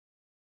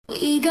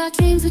We got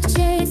dreams we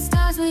chase,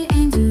 stars we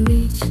aim to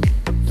reach.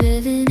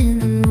 Living in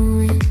the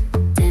moment,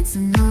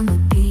 dancing on the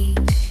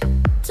beach.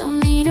 Don't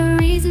need a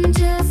reason,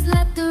 just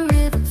let the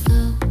river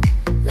flow.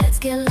 Let's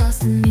get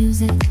lost in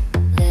music,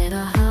 let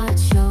our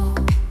hearts show.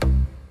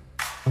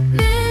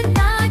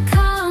 Midnight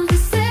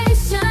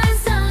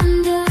conversations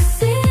under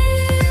sea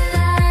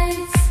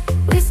lights.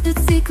 Whispered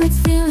secrets,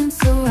 feeling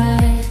so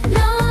right.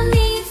 No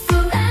need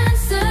for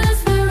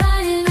answers, we're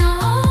writing our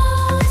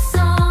own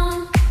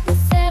song.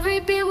 With every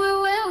beat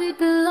we're where we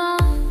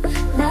belong.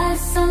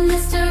 Life's a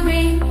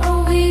mystery,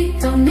 oh we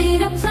don't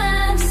need a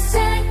plan. Just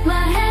take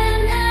my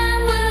hand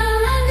and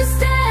we'll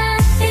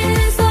understand. It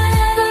is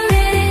whatever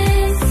it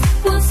is,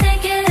 we'll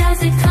take it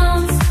as it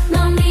comes.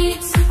 No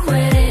need to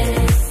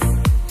quit.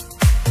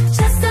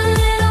 Just a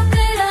little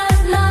bit of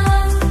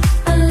love,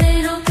 a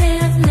little bit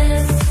of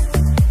bliss.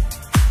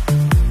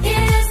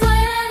 It is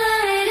whatever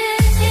it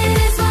is, it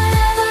is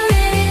whatever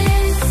it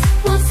is.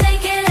 We'll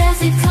take it as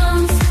it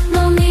comes,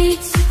 no need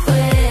to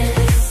quit.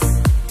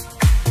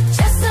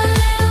 Just a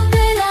little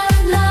bit of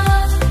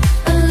love,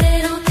 a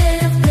little bit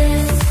of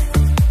bliss.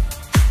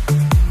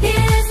 It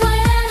is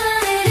whatever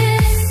it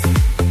is.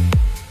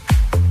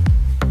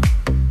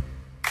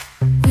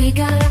 We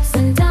got ups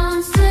and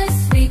downs,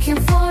 twists we can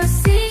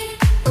foresee.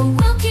 But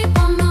we'll keep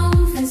on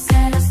moving,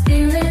 set our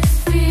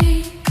spirits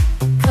free.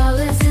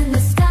 Colors in the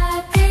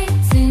sky,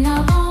 painting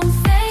our own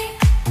fate.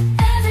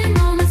 Every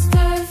moment's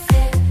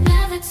perfect,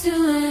 never too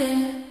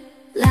late.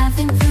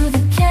 Laughing through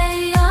the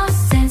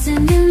chaos,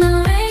 dancing in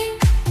the rain.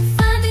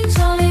 Finding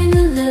joy in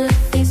the little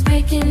things,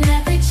 breaking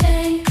every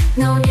chain.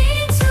 No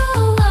need to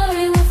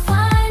worry, we'll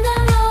find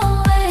our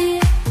own way.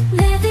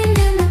 Living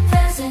in the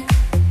present,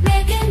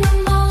 making the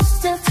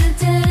most of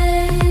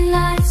today.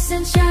 Life's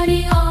and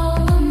shiny, oh,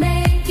 we'll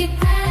make it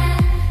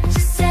grand.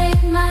 Just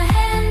take my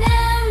hand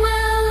and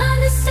we'll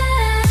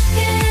understand.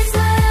 It is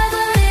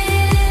whatever it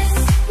is,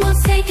 we'll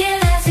take it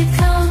as it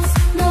comes.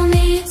 No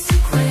need to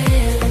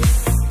quit.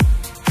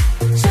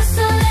 Just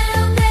a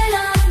little bit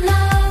of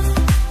love,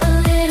 a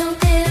little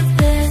bit of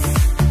bliss.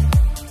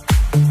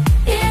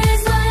 It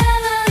is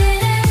whatever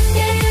it is,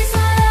 it is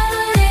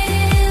whatever it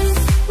is.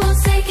 We'll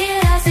take it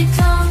as it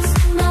comes,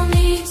 no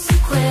need to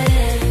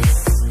quit.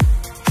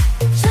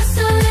 Just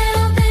a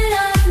little bit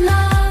of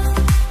love,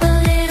 a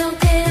little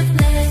bit of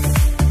bliss.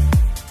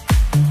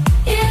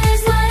 It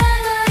is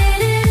whatever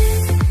it is.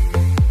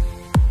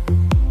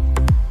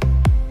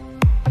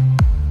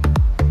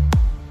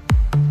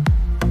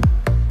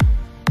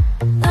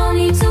 No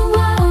need to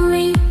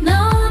worry, no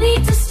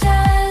need to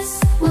stress.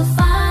 We'll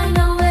find a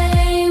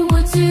way,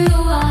 we'll do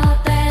our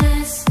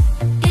best.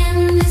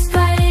 In this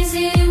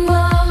crazy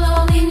world,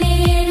 all we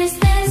need is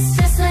this.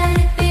 Just let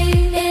it be.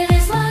 It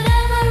is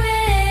whatever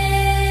it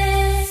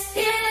is.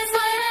 It is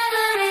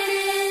whatever it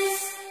is.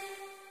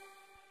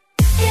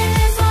 It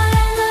is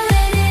whatever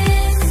it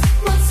is.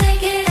 We'll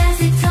take it as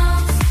it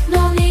comes.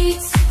 No need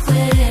to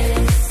quit.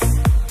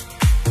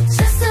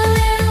 Just a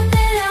little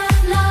bit of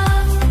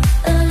love,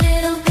 a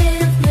little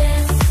bit of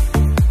bliss.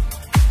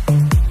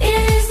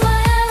 It is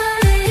whatever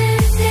it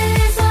is. It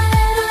is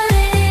whatever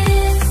it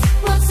is.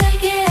 We'll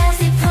take it as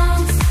it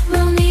comes.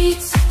 No need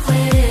to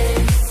quit.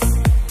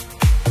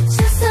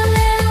 Just a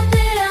little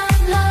bit of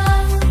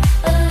love,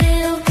 a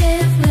little bit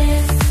of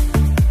bliss.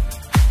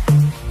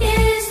 It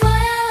is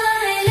whatever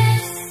it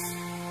is.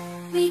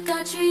 We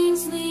got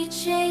dreams we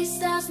chase,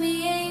 stars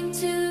we aim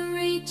to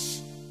reach.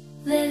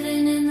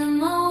 Living in the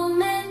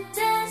moment,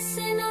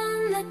 dancing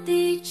on the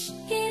beach.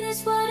 It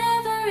is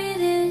whatever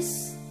it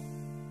is.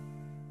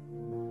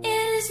 It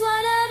is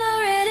whatever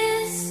it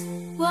is.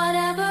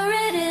 Whatever.